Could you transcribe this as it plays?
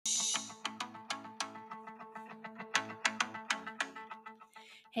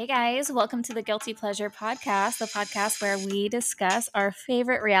Hey guys, welcome to the Guilty Pleasure Podcast, the podcast where we discuss our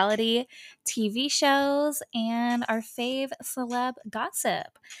favorite reality TV shows and our fave celeb gossip.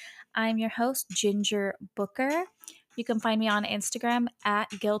 I'm your host, Ginger Booker. You can find me on Instagram at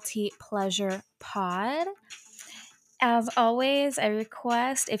Guilty Pleasure Pod. As always, I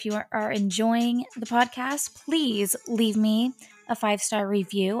request if you are enjoying the podcast, please leave me a 5-star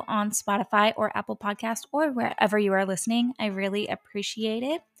review on Spotify or Apple Podcast or wherever you are listening. I really appreciate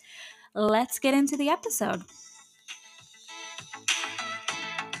it. Let's get into the episode.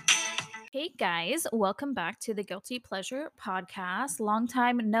 Hey guys, welcome back to the Guilty Pleasure Podcast. Long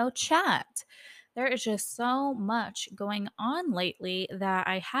time no chat. There is just so much going on lately that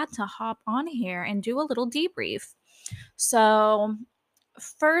I had to hop on here and do a little debrief. So,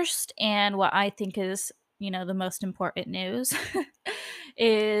 first, and what I think is, the most important news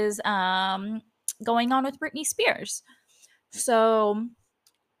is going on with Britney Spears. So,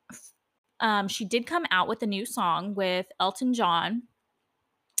 she did come out with a new song with Elton John,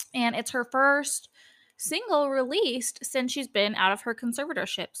 and it's her first single released since she's been out of her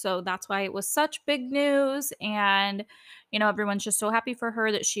conservatorship. So that's why it was such big news. And, everyone's just so happy for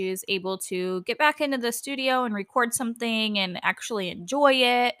her that she's able to get back into the studio and record something and actually enjoy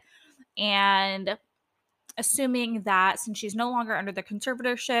it. And assuming that since she's no longer under the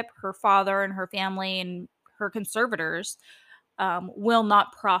conservatorship, her father and her family and her conservators will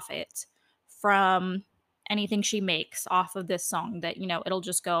not profit from anything she makes off of this song, that it'll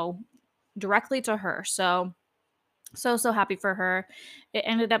just go directly to her. So happy for her. It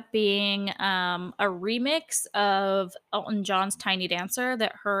ended up being a remix of Elton John's Tiny Dancer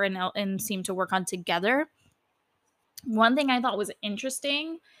that her and Elton seemed to work on together. One thing I thought was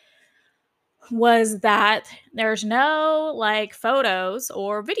interesting was that there's no photos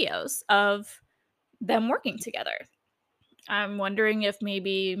or videos of them working together. I'm wondering if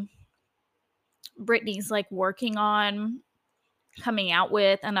maybe Britney's working on coming out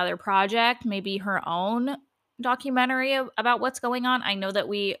with another project, maybe her own documentary about what's going on. I know that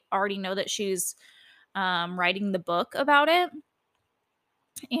we already know that she's writing the book about it.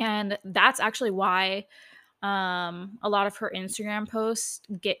 And that's actually why a lot of her Instagram posts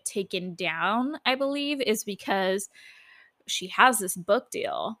get taken down, I believe, is because she has this book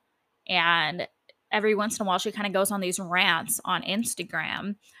deal. And every once in a while, she kind of goes on these rants on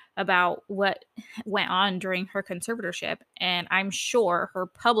Instagram about what went on during her conservatorship. And I'm sure her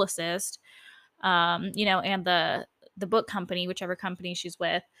publicist, and the book company, whichever company she's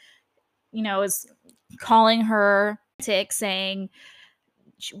with, is calling her saying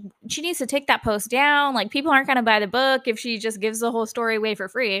she needs to take that post down. Like, people aren't going to buy the book if she just gives the whole story away for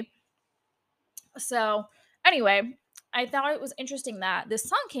free. So anyway, I thought it was interesting that this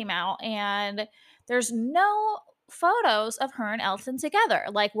song came out and there's no photos of her and Elton together,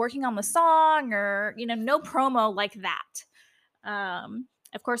 working on the song, or no promo like that.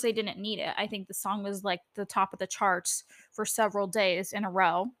 Of course, they didn't need it. I think the song was the top of the charts for several days in a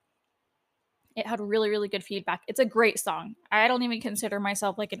row. It had really, really good feedback. It's a great song. I don't even consider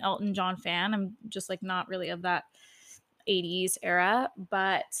myself an Elton John fan. I'm just not really of that 80s era,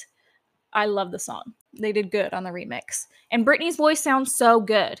 but I love the song. They did good on the remix. And Britney's voice sounds so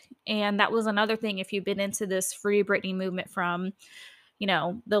good. And that was another thing, if you've been into this Free Britney movement from,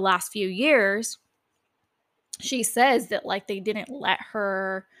 the last few years, she says that they didn't let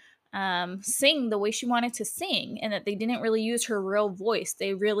her sing the way she wanted to sing, and that they didn't really use her real voice.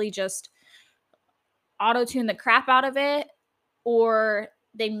 They really just auto-tune the crap out of it, or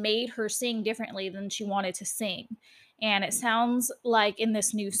they made her sing differently than she wanted to sing. And it sounds like in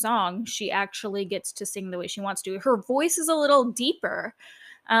this new song, she actually gets to sing the way she wants to. Her voice is a little deeper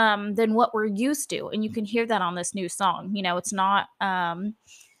than what we're used to. And you can hear that on this new song. It's not that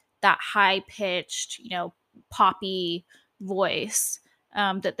high-pitched, poppy voice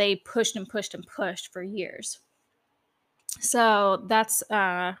that they pushed and pushed and pushed for years. So that's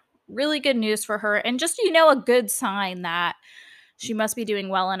really good news for her. And just, a good sign that she must be doing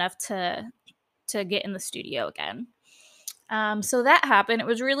well enough to get in the studio again. So that happened. It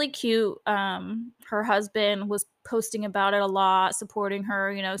was really cute. Her husband was posting about it a lot, supporting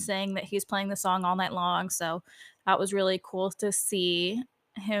her, saying that he's playing the song all night long. So that was really cool to see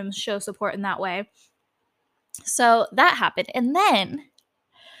him show support in that way. So that happened. And then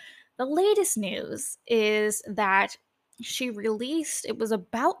the latest news is that she released, it was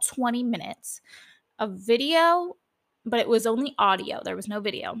about 20 minutes of video, but it was only audio. There was no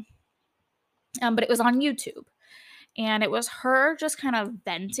video. But it was on YouTube. And it was her just kind of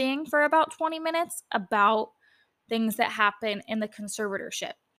venting for about 20 minutes about things that happen in the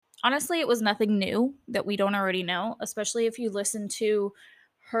conservatorship. Honestly, it was nothing new that we don't already know, especially if you listen to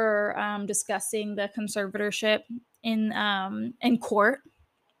her discussing the conservatorship in court.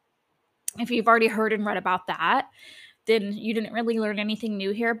 If you've already heard and read about that, then you didn't really learn anything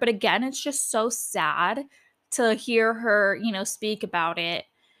new here. But again, it's just so sad to hear her, speak about it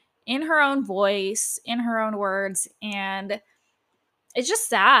in her own voice, in her own words, and it's just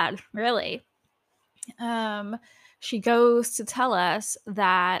sad, really. She goes to tell us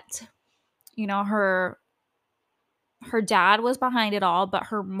that, her dad was behind it all, but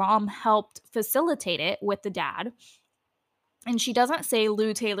her mom helped facilitate it with the dad. And she doesn't say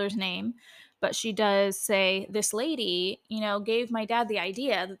Lou Taylor's name, but she does say, this lady, gave my dad the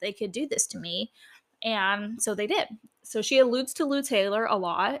idea that they could do this to me. And so they did. So she alludes to Lou Taylor a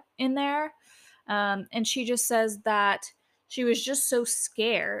lot in there. And she just says that she was just so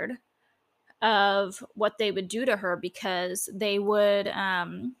scared of what they would do to her, because they would,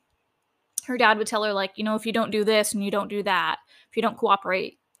 her dad would tell her, like, if you don't do this and you don't do that, if you don't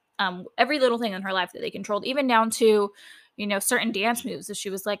cooperate, every little thing in her life that they controlled, even down to, certain dance moves. If she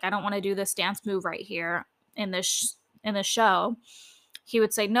was like, I don't want to do this dance move right here in this show, he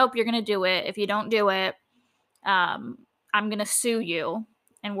would say, nope, you're going to do it. If you don't do it, I'm going to sue you,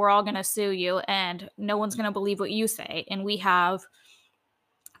 and we're all going to sue you, and no one's going to believe what you say, and we have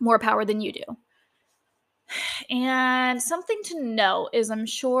more power than you do. And something to note is, I'm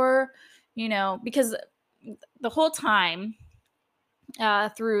sure, because the whole time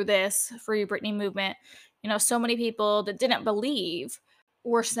through this Free Britney movement, so many people that didn't believe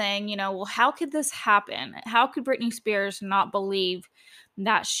were saying, well, how could this happen? How could Britney Spears not believe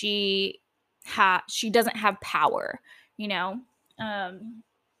that she doesn't have power, and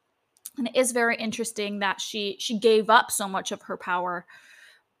it is very interesting that she gave up so much of her power.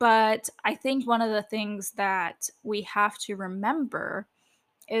 But I think one of the things that we have to remember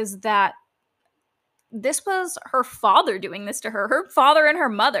is that this was her father doing this to her, her father and her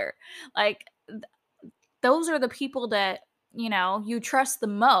mother. Like, those are the people that, you trust the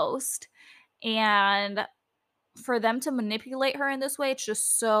most. And for them to manipulate her in this way, it's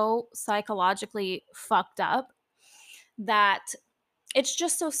just so psychologically fucked up that it's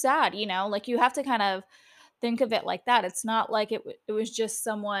just so sad, like, you have to kind of think of it like that. It's not like it was just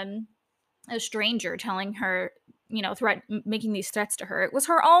someone, a stranger, telling her, making these threats to her. It was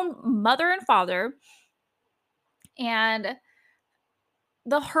her own mother and father, and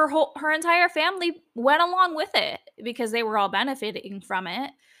her entire family went along with it because they were all benefiting from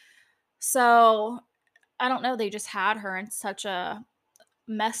it. So I don't know, they just had her in such a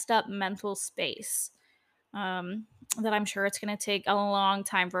messed up mental space, that I'm sure it's going to take a long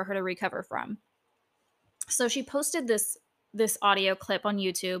time for her to recover from. So she posted this audio clip on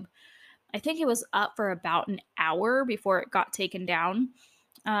YouTube. I think it was up for about an hour before it got taken down.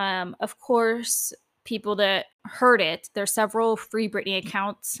 Of course, people that heard it, there's several Free Britney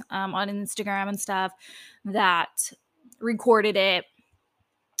accounts on Instagram and stuff that recorded it.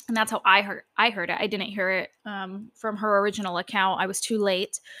 And that's how I heard it. I didn't hear it from her original account. I was too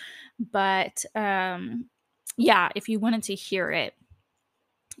late. But yeah, if you wanted to hear it,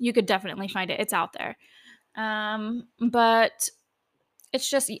 you could definitely find it. It's out there. But it's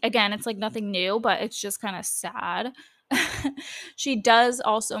just, again, it's like nothing new, but it's just kind of sad. She does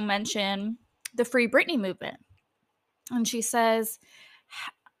also mention the Free Britney movement. And she says,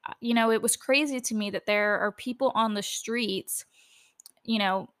 it was crazy to me that there are people on the streets,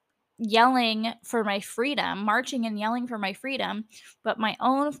 yelling for my freedom, marching and yelling for my freedom, but my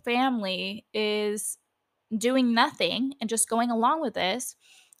own family is doing nothing and just going along with this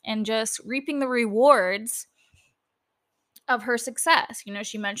and just reaping the rewards of her success.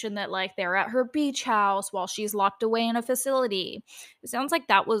 She mentioned that, like, they're at her beach house while she's locked away in a facility. It sounds like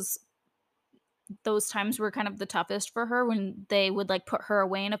those times were kind of the toughest for her, when they would, like, put her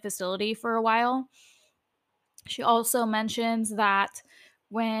away in a facility for a while. She also mentions that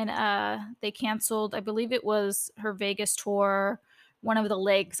when they canceled, I believe it was her Vegas tour, one of the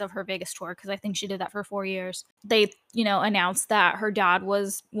legs of her Vegas tour, because I think she did that for 4 years. They, announced that her dad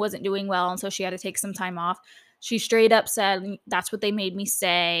wasn't doing well, and so she had to take some time off. She straight up said, that's what they made me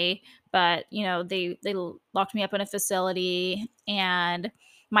say, but, they locked me up in a facility, and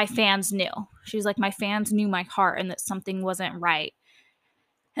my fans knew. She was like, my fans knew my heart and that something wasn't right.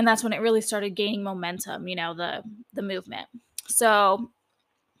 And that's when it really started gaining momentum, the movement. So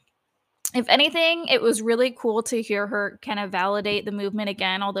if anything, it was really cool to hear her kind of validate the movement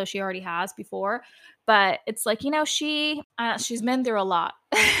again, although she already has before. But it's like, she's been through a lot.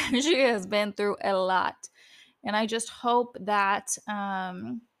 She has been through a lot. And I just hope that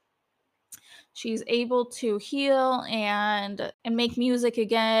she's able to heal and make music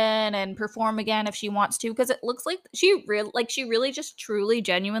again and perform again if she wants to, because it looks like she really just truly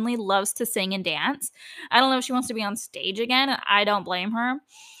genuinely loves to sing and dance. I don't know if she wants to be on stage again, and I don't blame her,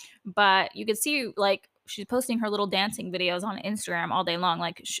 but you could see like she's posting her little dancing videos on Instagram all day long.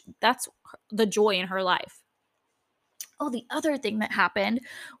 Like that's the joy in her life. Oh, the other thing that happened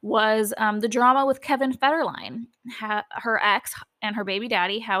was the drama with Kevin Federline, her ex and her baby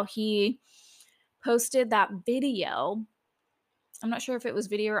daddy, how he posted that video. I'm not sure if it was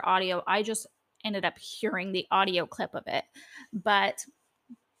video or audio. I just ended up hearing the audio clip of it. But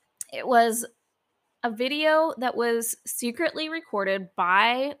it was a video that was secretly recorded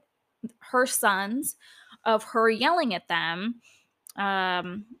by her sons of her yelling at them,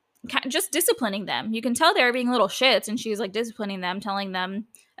 um, just disciplining them. You can tell they were being little shits, and she's like disciplining them, telling them.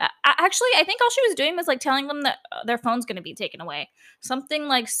 Actually, I think all she was doing was like telling them that their phone's going to be taken away. Something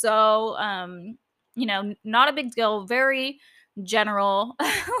like so, not a big deal, very general,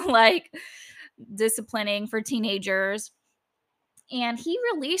 like disciplining for teenagers. And he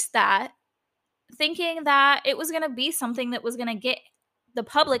released that thinking that it was going to be something that was going to get the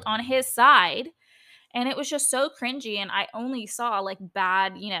public on his side. And it was just so cringy. And I only saw like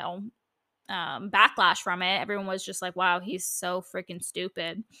bad, backlash from it. Everyone was just like, wow, he's so freaking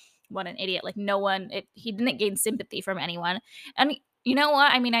stupid. What an idiot. Like he didn't gain sympathy from anyone. And you know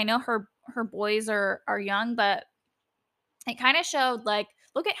what? I mean, I know her boys are young, but it kind of showed like,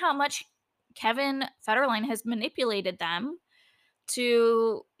 look at how much Kevin Federline has manipulated them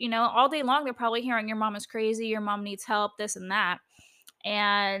to, all day long they're probably hearing your mom is crazy, your mom needs help, this and that.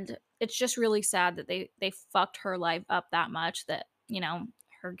 And it's just really sad that they fucked her life up that much, that,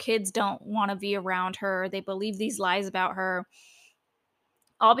 her kids don't want to be around her. They believe these lies about her,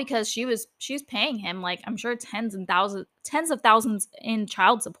 all because she's paying him, like, I'm sure tens of thousands in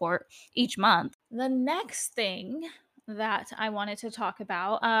child support each month. The next thing that I wanted to talk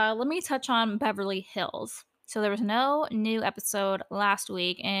about, let me touch on Beverly Hills. So there was no new episode last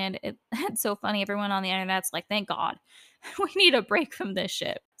week, and it's so funny. Everyone on the internet's like, thank God. We need a break from this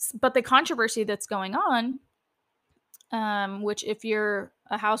shit. But the controversy that's going on, which if you're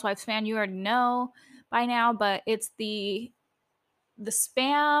a Housewives fan, you already know by now, but it's the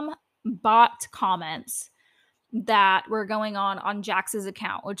spam bot comments that were going on Jax's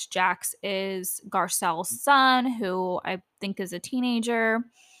account, which Jax is Garcelle's son, who I think is a teenager.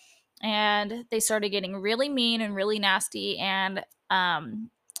 And they started getting really mean and really nasty, and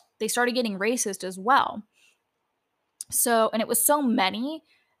they started getting racist as well. So, and it was so many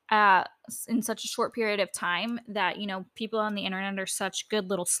in such a short period of time that, people on the internet are such good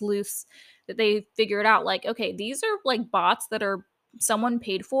little sleuths that they figured out, like, okay, these are like bots that are someone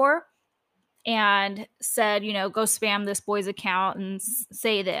paid for and said, go spam this boy's account and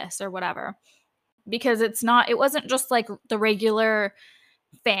say this or whatever. Because it wasn't just like the regular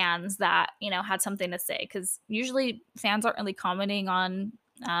fans that, had something to say. Because usually fans aren't really commenting on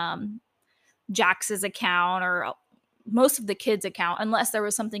Jax's account or most of the kids' account unless there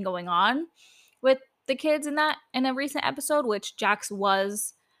was something going on with the kids in a recent episode, which Jax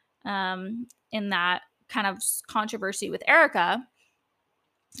was in that kind of controversy with Erica.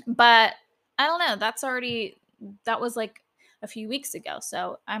 But I don't know. That was like a few weeks ago.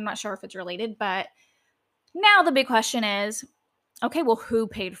 So I'm not sure if it's related. But now the big question is, okay, well, who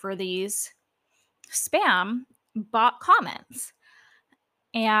paid for these spam bot comments?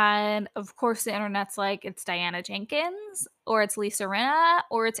 And of course, the internet's like, it's Diana Jenkins, or it's Lisa Rinna,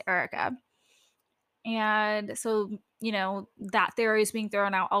 or it's Erica. And so, that theory is being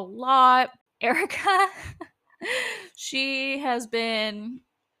thrown out a lot. Erica, she's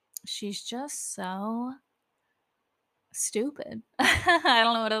just so stupid. I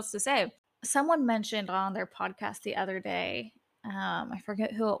don't know what else to say. Someone mentioned on their podcast the other day, I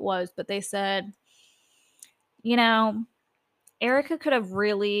forget who it was, but they said, Erica could have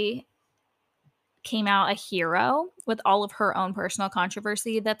really came out a hero with all of her own personal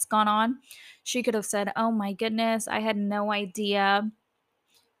controversy that's gone on. She could have said, oh my goodness, I had no idea,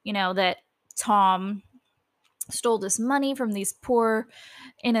 that Tom stole this money from these poor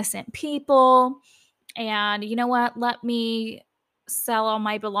innocent people. And you know what? Let me sell all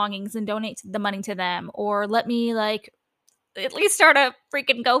my belongings and donate the money to them. Or let me like at least start a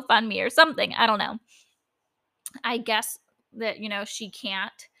freaking GoFundMe or something. I don't know. I guess that, she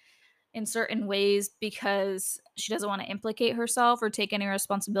can't in certain ways because she doesn't want to implicate herself or take any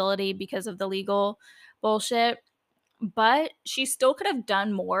responsibility because of the legal bullshit. But she still could have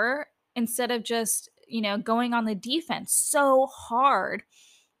done more instead of just, going on the defense so hard.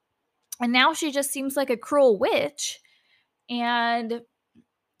 And now she just seems like a cruel witch. And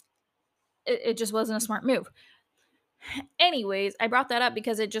it just wasn't a smart move. Anyways, I brought that up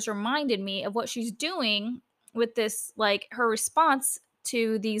because it just reminded me of what she's doing with this, like her response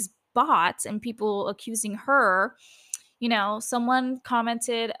to these bots and people accusing her. Someone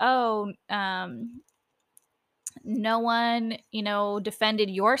commented, "Oh, no one, defended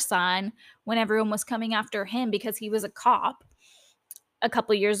your son when everyone was coming after him because he was a cop a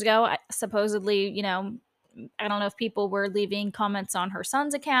couple years ago." Supposedly, I don't know if people were leaving comments on her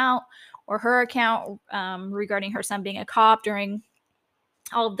son's account or her account regarding her son being a cop during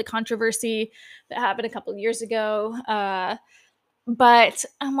all of the controversy that happened a couple years ago. But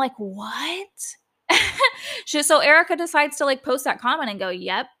I'm like, what? So Erica decides to like post that comment and go,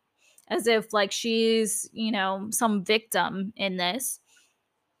 "Yep," as if like she's, some victim in this.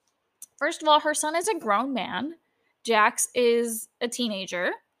 First of all, her son is a grown man. Jax is a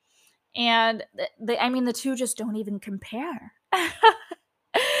teenager. And the two just don't even compare.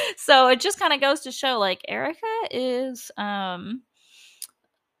 So it just kind of goes to show like Erica is, like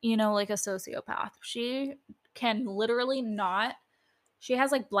a sociopath. She can literally not, she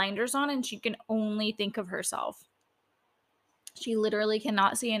has like blinders on and she can only think of herself. She literally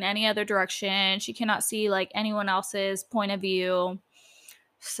cannot see in any other direction. She cannot see like anyone else's point of view.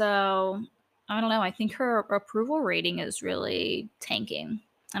 So I don't know. I think her approval rating is really tanking.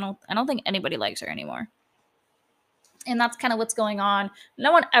 I don't think anybody likes her anymore. And that's kind of what's going on.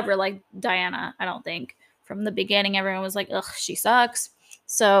 No one ever liked Diana, I don't think. From the beginning, everyone was like, "Ugh, she sucks."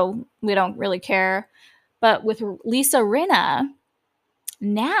 So we don't really care. But with Lisa Rinna,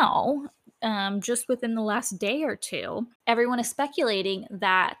 now, just within the last day or two, everyone is speculating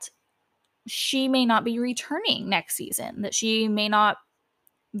that she may not be returning next season, that she may not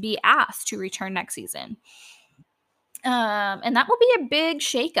be asked to return next season. And that will be a big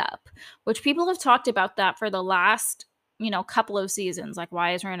shakeup, which people have talked about that for the last, couple of seasons. Like,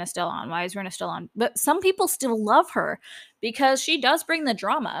 why is Rinna still on? Why is Rinna still on? But some people still love her because she does bring the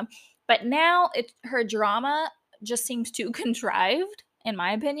drama. But now her drama just seems too contrived, in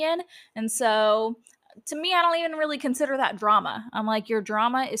my opinion. And so to me, I don't even really consider that drama. I'm like, your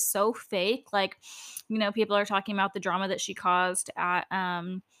drama is so fake. Like, people are talking about the drama that she caused at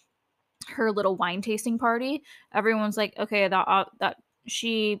her little wine tasting party. Everyone's like, okay, that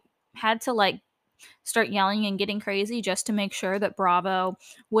she had to like start yelling and getting crazy just to make sure that Bravo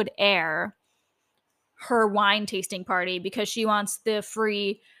would air her wine tasting party because she wants the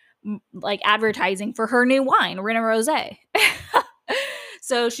free like advertising for her new wine, Rinna Rosé.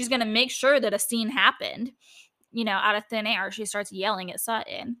 So she's gonna make sure that a scene happened, out of thin air. She starts yelling at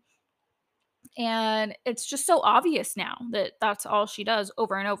Sutton. And it's just so obvious now that that's all she does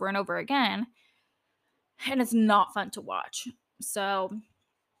over and over and over again. And it's not fun to watch. So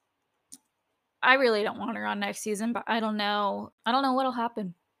I really don't want her on next season, but I don't know what'll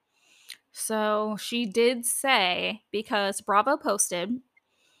happen. So she did say, because Bravo posted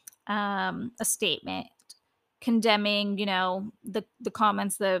a statement condemning, the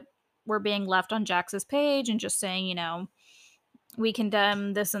comments that were being left on Jax's page and just saying, we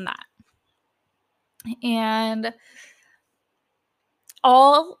condemn this and that. And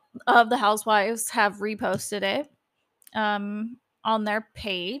all of the housewives have reposted it on their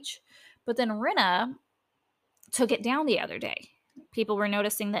page. But then Rinna took it down the other day. People were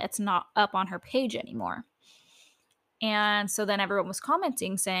noticing that it's not up on her page anymore. And so then everyone was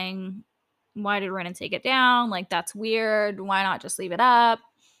commenting saying, why did Rinna take it down? Like, that's weird. Why not just leave it up?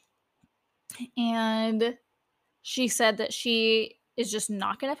 And she said that she is just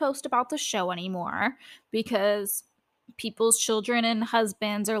not going to post about the show anymore because people's children and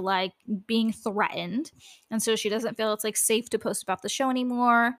husbands are like being threatened, and so she doesn't feel it's like safe to post about the show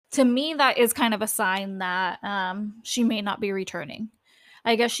anymore. To me, that is kind of a sign that she may not be returning.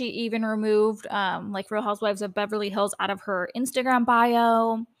 I guess she even removed like Real Housewives of Beverly Hills out of her Instagram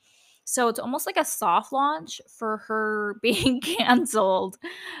bio, so it's almost like a soft launch for her being canceled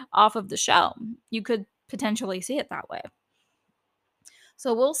off of the show. You could potentially see it that way.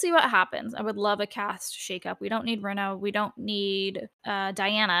 So we'll see what happens. I would love a cast shakeup. We don't need Rinna. We don't need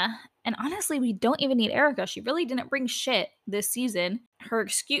Diana. And honestly, we don't even need Erica. She really didn't bring shit this season. Her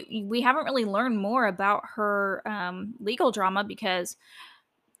excuse, we haven't really learned more about her legal drama because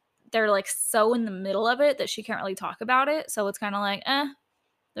they're like so in the middle of it that she can't really talk about it. So it's kind of like,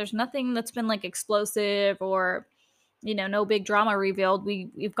 there's nothing that's been like explosive or, no big drama revealed.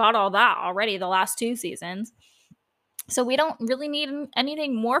 We've got all that already the last 2 seasons. So we don't really need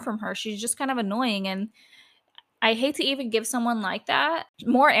anything more from her. She's just kind of annoying. And I hate to even give someone like that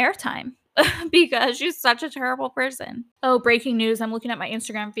more airtime because she's such a terrible person. Oh, breaking news. I'm looking at my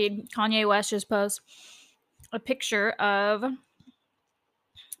Instagram feed. Kanye West just posted a picture of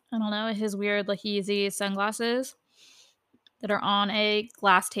I don't know, his weird like Yeezy sunglasses that are on a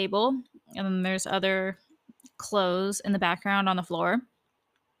glass table, and then there's other clothes in the background on the floor.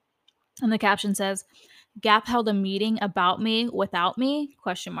 And the caption says, "Gap held a meeting about me without me?"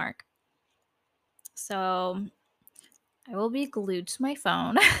 Question mark. So I will be glued to my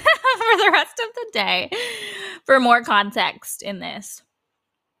phone for the rest of the day for more context in this,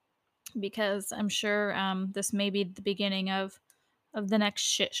 because I'm sure this may be the beginning of the next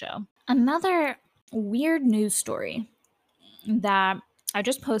shit show. Another weird news story that I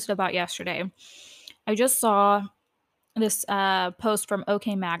just posted about yesterday. I just saw this post from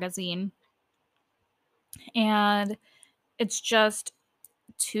OK Magazine, and it's just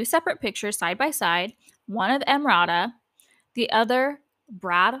two separate pictures side by side. One of Emrata, the other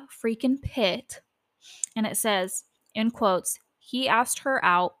Brad freaking Pitt, and it says, in quotes, "He asked her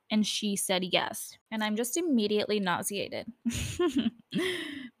out and she said yes." And I'm just immediately nauseated.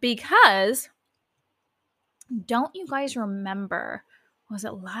 Because don't you guys remember, was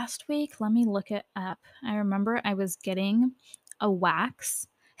it last week? Let me look it up. I remember I was getting a wax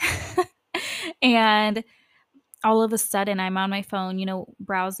and all of a sudden I'm on my phone,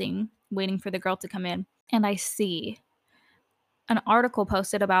 browsing, waiting for the girl to come in. And I see an article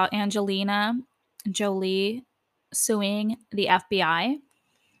posted about Angelina Jolie suing the FBI.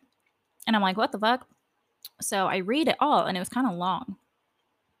 And I'm like, what the fuck? So I read it all, and it was kind of long.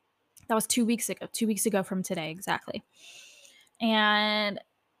 That was 2 weeks ago from today, exactly. And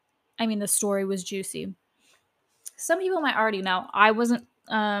I mean, the story was juicy. Some people might already know. I wasn't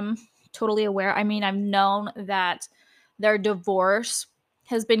totally aware. I mean, I've known that their divorce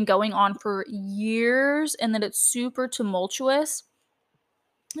has been going on for years and that it's super tumultuous.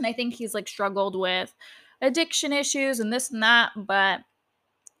 And I think he's like struggled with addiction issues and this and that. But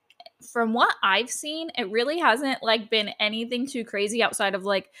from what I've seen, it really hasn't like been anything too crazy outside of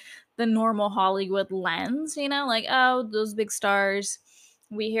like the normal Hollywood lens, like, oh, those big stars,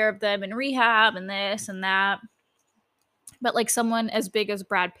 we hear of them in rehab and this and that. But like someone as big as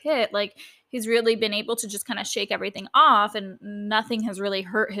Brad Pitt, like he's really been able to just kind of shake everything off and nothing has really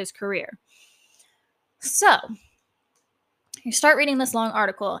hurt his career. So you start reading this long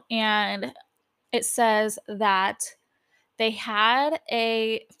article and it says that they had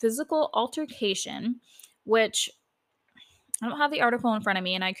a physical altercation, which I don't have the article in front of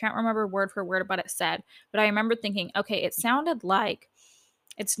me and I can't remember word for word what it said, but I remember thinking, okay, it sounded like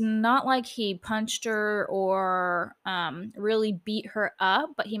it's not like he punched her or really beat her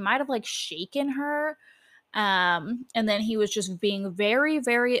up, but he might have like shaken her. And then he was just being very,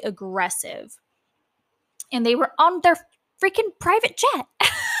 very aggressive. And they were on their freaking private jet.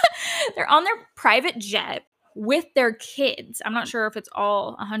 They're on their private jet with their kids. I'm not sure if it's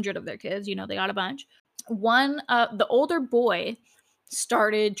all 100 of their kids. They got a bunch. The older boy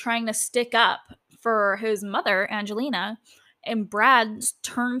started trying to stick up for his mother, Angelina, and Brad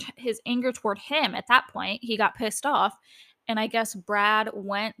turned his anger toward him. At that point, he got pissed off, and I guess Brad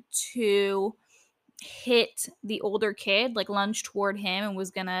went to hit the older kid, like lunged toward him and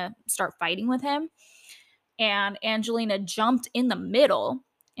was gonna start fighting with him. And Angelina jumped in the middle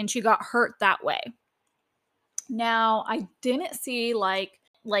and she got hurt that way. Now, I didn't see like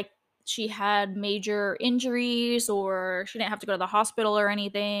she had major injuries or she didn't have to go to the hospital or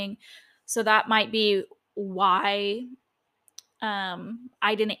anything. So that might be why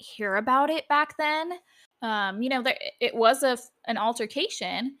I didn't hear about it back then. It was an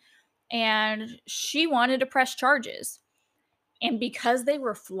altercation and she wanted to press charges. And because they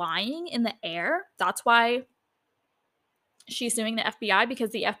were flying in the air, that's why she's suing the FBI,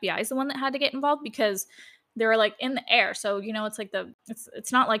 because the FBI is the one that had to get involved because they were like in the air. So, it's like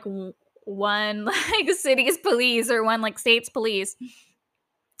it's not like one like city's police or one like state's police.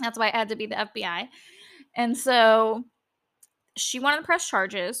 That's why it had to be the FBI. And so she wanted to press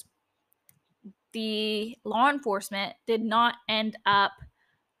charges. The law enforcement did not end up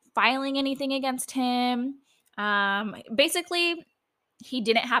filing anything against him. Basically, he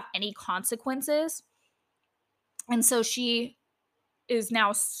didn't have any consequences. And so she is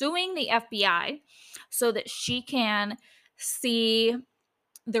now suing the FBI so that she can see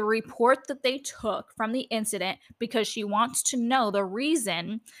the report that they took from the incident, because she wants to know the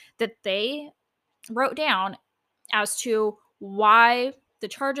reason that they wrote down as to why the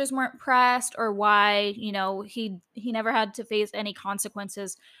charges weren't pressed or why, he never had to face any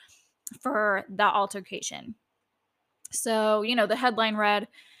consequences for the altercation. So, the headline read,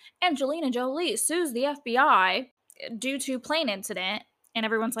 "Angelina Jolie sues the FBI due to plane incident." And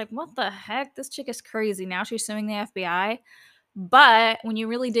everyone's like, what the heck? This chick is crazy. Now she's suing the FBI. But when you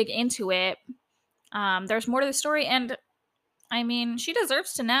really dig into it, there's more to the story. And I mean, she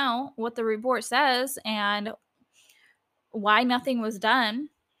deserves to know what the report says and why nothing was done.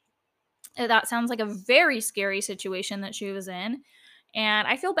 That sounds like a very scary situation that she was in. And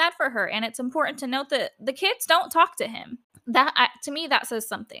I feel bad for her. And it's important to note that the kids don't talk to him. To me, that says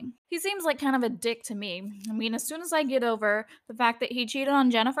something. He seems like kind of a dick to me. I mean, as soon as I get over the fact that he cheated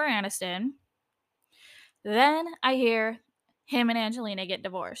on Jennifer Aniston, then I hear him and Angelina get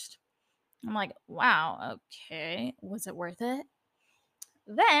divorced. I'm like, wow, okay, was it worth it?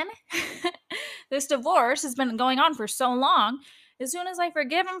 Then this divorce has been going on for so long. As soon as I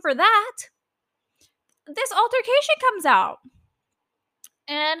forgive him for that, this altercation comes out.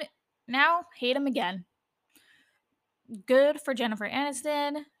 And now hate him again. Good for Jennifer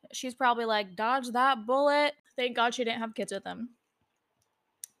Aniston. She's probably like, dodge that bullet. Thank God she didn't have kids with him.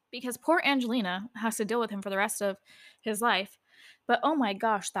 Because poor Angelina has to deal with him for the rest of his life. But oh my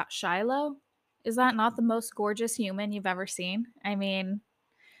gosh, that Shiloh, is that not the most gorgeous human you've ever seen? I mean,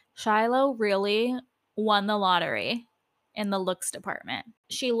 Shiloh really won the lottery in the looks department.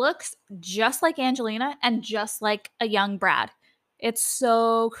 She looks just like Angelina and just like a young Brad. It's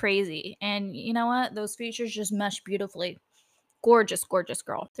so crazy. And you know what? Those features just mesh beautifully. Gorgeous, gorgeous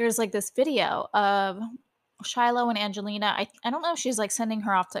girl. There's like this video of Shiloh and Angelina. I don't know if she's like sending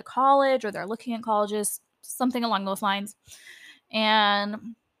her off to college or they're looking at colleges, something along those lines.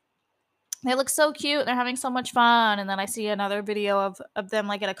 And they look so cute. They're having so much fun. And then I see another video of them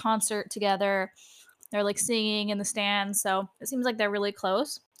like at a concert together. They're like singing in the stands. So it seems like they're really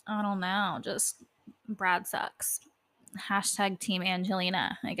close. I don't know. Just Brad sucks. Hashtag Team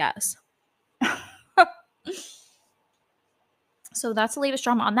Angelina, I guess. So that's the latest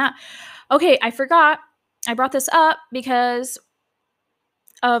drama on that. Okay, I forgot. I brought this up because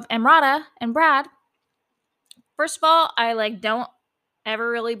of Emrata and Brad. First of all, I like don't ever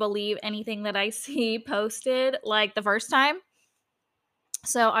really believe anything that I see posted like the first time.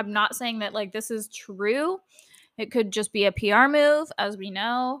 So I'm not saying that like this is true. It could just be a PR move, as we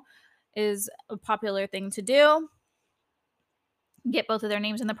know is a popular thing to do. Get both of their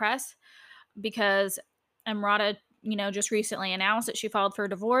names in the press because Emrata, just recently announced that she filed for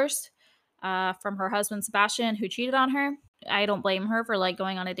divorce from her husband Sebastian, who cheated on her. I don't blame her for like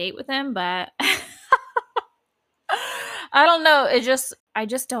going on a date with him, but I don't know. I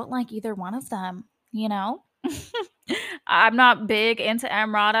just don't like either one of them, I'm not big into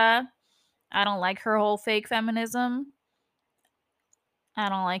Emrata. I don't like her whole fake feminism. I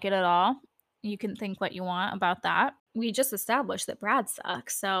don't like it at all. You can think what you want about that. We just established that Brad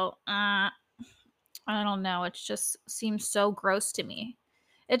sucks. So, I don't know. It just seems so gross to me.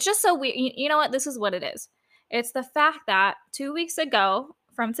 It's just so weird. You know what? This is what it is. It's the fact that 2 weeks ago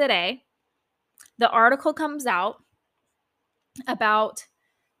from today, the article comes out about,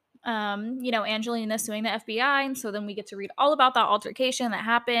 Angelina suing the FBI. And so then we get to read all about that altercation that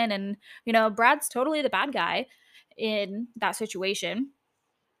happened. And, Brad's totally the bad guy in that situation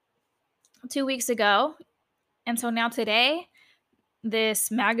 2 weeks ago. And so now today,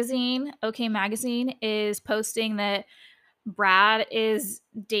 this magazine, OK Magazine, is posting that Brad is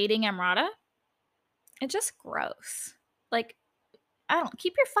dating Emrata. It's just gross. Like, I don't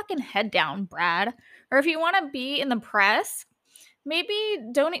keep your fucking head down, Brad. Or if you want to be in the press, maybe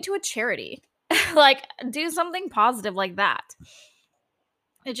donate to a charity. Like, do something positive like that.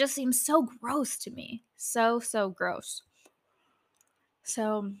 It just seems so gross to me. So gross.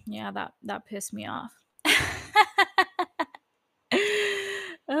 So, yeah, that pissed me off.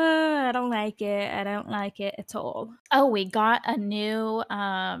 I don't like it. I don't like it at all. Oh, we got a new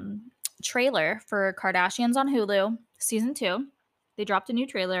trailer for Kardashians on Hulu, season 2. They dropped a new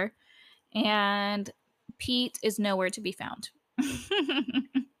trailer, and Pete is nowhere to be found.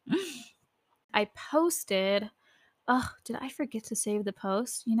 I posted. Oh, did I forget to save the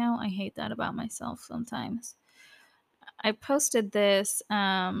post? I hate that about myself sometimes. I posted this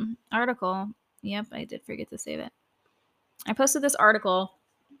article. Yep, I did forget to save it. I posted this article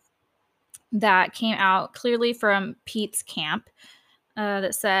that came out clearly from Pete's camp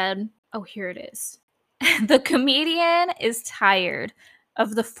that said, oh, here it is. The comedian is tired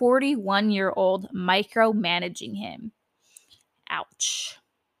of the 41-year-old micromanaging him. Ouch.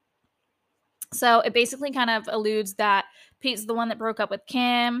 So it basically kind of alludes that Pete's the one that broke up with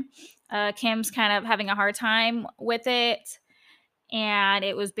Kim. Kim's kind of having a hard time with it. And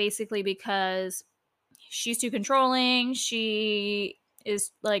it was basically because she's too controlling. She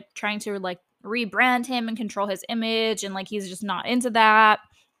is like trying to like rebrand him and control his image. And like he's just not into that.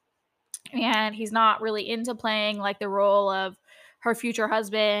 And he's not really into playing like the role of her future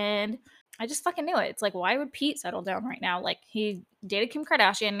husband. I just fucking knew it. It's like, why would Pete settle down right now? Like, he dated Kim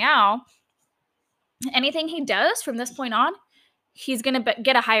Kardashian. Now anything he does from this point on he's going to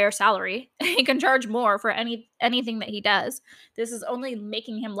get a higher salary. He can charge more for anything that he does. This is only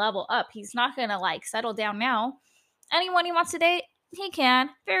making him level up. He's not going to like settle down now. Anyone he wants to date, he can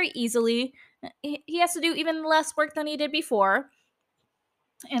very easily. He has to do even less work than he did before.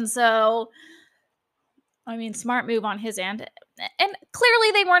 And so, I mean, smart move on his end. And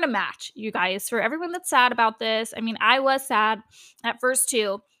clearly they weren't a match, you guys. For everyone that's sad about this, I mean, I was sad at first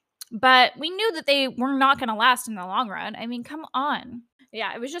too, but we knew that they were not going to last in the long run. I mean, come on.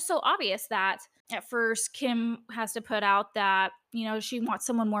 Yeah, it was just so obvious that at first Kim has to put out that, you know, she wants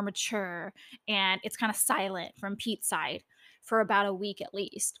someone more mature, and it's kind of silent from Pete's side for about a week at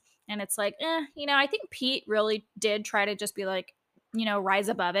least. And it's like, you know, I think Pete really did try to just be like, you know, rise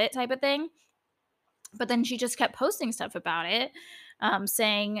above it type of thing. But then she just kept posting stuff about it,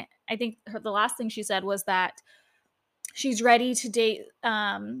 saying, I think the last thing she said was that she's ready to date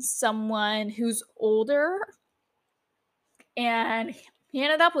someone who's older. And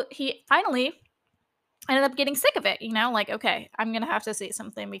he finally ended up getting sick of it, you know, like, okay, I'm going to have to say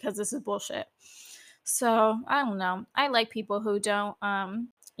something because this is bullshit. So I don't know. I like people who don't,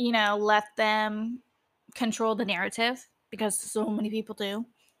 you know, let them control the narrative, because so many people do.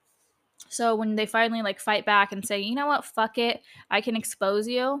 So when they finally like fight back and say, you know what, fuck it, I can expose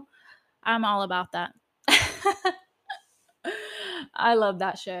you, I'm all about that. I love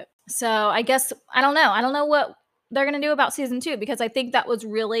that shit. So I guess, I don't know what they're going to do about season 2, because I think that was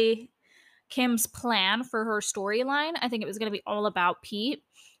really Kim's plan for her storyline. I think it was going to be all about Pete.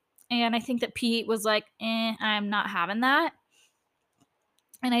 And I think that Pete was like, I'm not having that.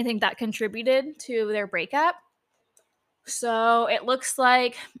 And I think that contributed to their breakup. So it looks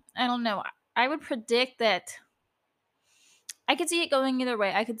like, I don't know, I would predict that I could see it going either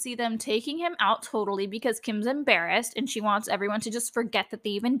way. I could see them taking him out totally because Kim's embarrassed and she wants everyone to just forget that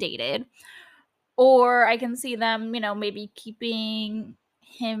they even dated. Or I can see them, you know, maybe keeping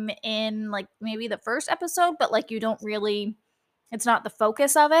him in like maybe the first episode, but like you don't really, it's not the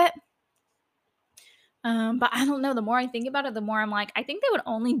focus of it. But I don't know. The more I think about it, the more I'm like, I think they would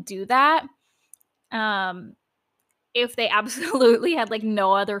only do that if they absolutely had like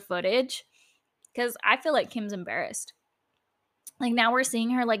no other footage. Because I feel like Kim's embarrassed. Like now we're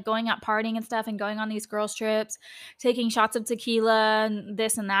seeing her like going out partying and stuff and going on these girls trips, taking shots of tequila and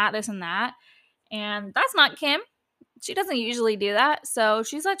this and that, this and that. And that's not Kim. She doesn't usually do that. So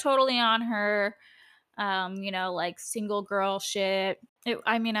she's like totally on her, you know, like single girl shit.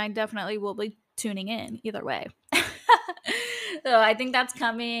 I mean, I definitely will be tuning in either way. So I think that's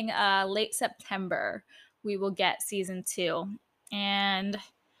coming late September. We will get season 2. And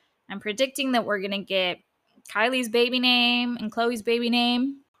I'm predicting that we're going to get Kylie's baby name and Chloe's baby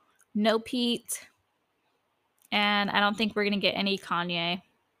name. No Pete. And I don't think we're going to get any Kanye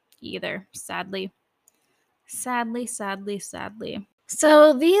either, sadly. Sadly.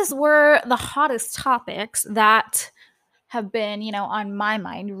 So these were the hottest topics that have been, you know, on my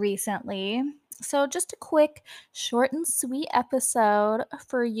mind recently. So just a quick, short and sweet episode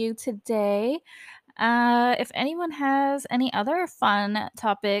for you today. If anyone has any other fun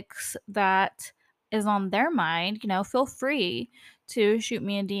topics that is on their mind, you know, feel free to shoot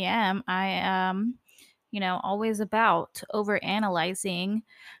me a DM. I am, you know, always about over analyzing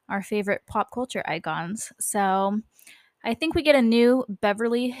our favorite pop culture icons. So I think we get a new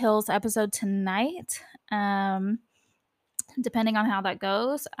Beverly Hills episode tonight. Depending on how that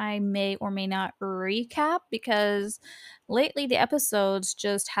goes, I may or may not recap, because lately the episodes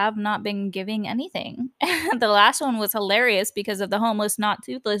just have not been giving anything. The last one was hilarious because of the homeless, not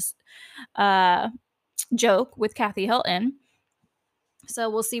toothless joke with Kathy Hilton. So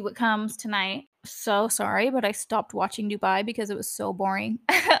we'll see what comes tonight. So sorry, but I stopped watching Dubai because it was so boring.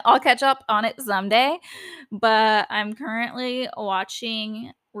 I'll catch up on it someday. But I'm currently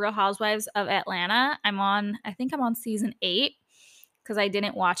watching Real Housewives of Atlanta. I think I'm on season 8 because I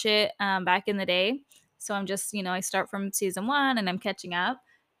didn't watch it back in the day. So I'm just, you know, I start from season 1 and I'm catching up.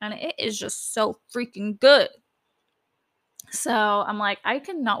 And it is just so freaking good. So I'm like, I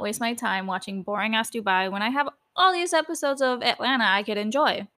cannot waste my time watching boring ass Dubai when I have all these episodes of Atlanta I could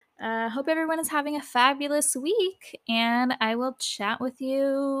enjoy. Hope everyone is having a fabulous week, and I will chat with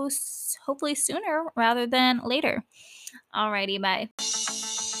you hopefully sooner rather than later. Alrighty, bye.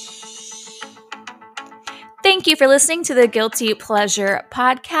 Thank you for listening to the Guilty Pleasure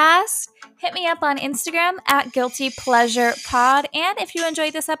Podcast. Hit me up on Instagram at Guilty Pleasure Pod. And if you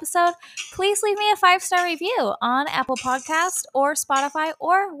enjoyed this episode, please leave me a 5-star review on Apple Podcast or Spotify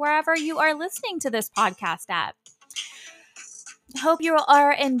or wherever you are listening to this podcast at. Hope you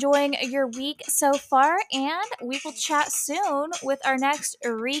are enjoying your week so far, and we will chat soon with our next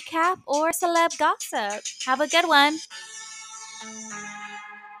recap or celeb gossip. Have a good one.